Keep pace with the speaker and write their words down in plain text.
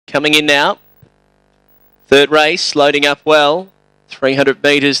coming in now. Third race, loading up well. 300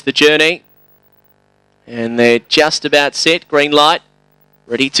 metres the journey. And they're just about set. Green light,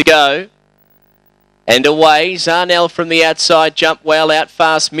 ready to go. And away, Zarnell from the outside, jump well out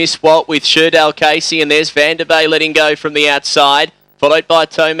fast. Miss Walt with Sherdale Casey, and there's Vanderbay letting go from the outside. Followed by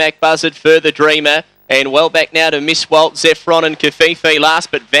Tomac Buzzard, Further Dreamer. And well back now to Miss Walt, Zephron and Kafifi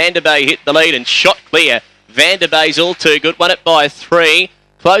last, but Vanderbay hit the lead and shot clear. Vanderbay's all too good, won it by 3.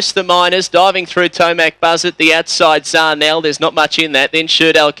 Close the Miners, diving through Tomac Buzzard, the outside Zarnell, there's not much in that. Then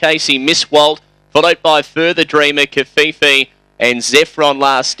Sherdale Casey, Miss Walt, followed by Further Dreamer, Kafifi and Zephron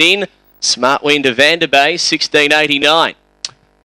last in. Smart win to Vanderbay, 16.89.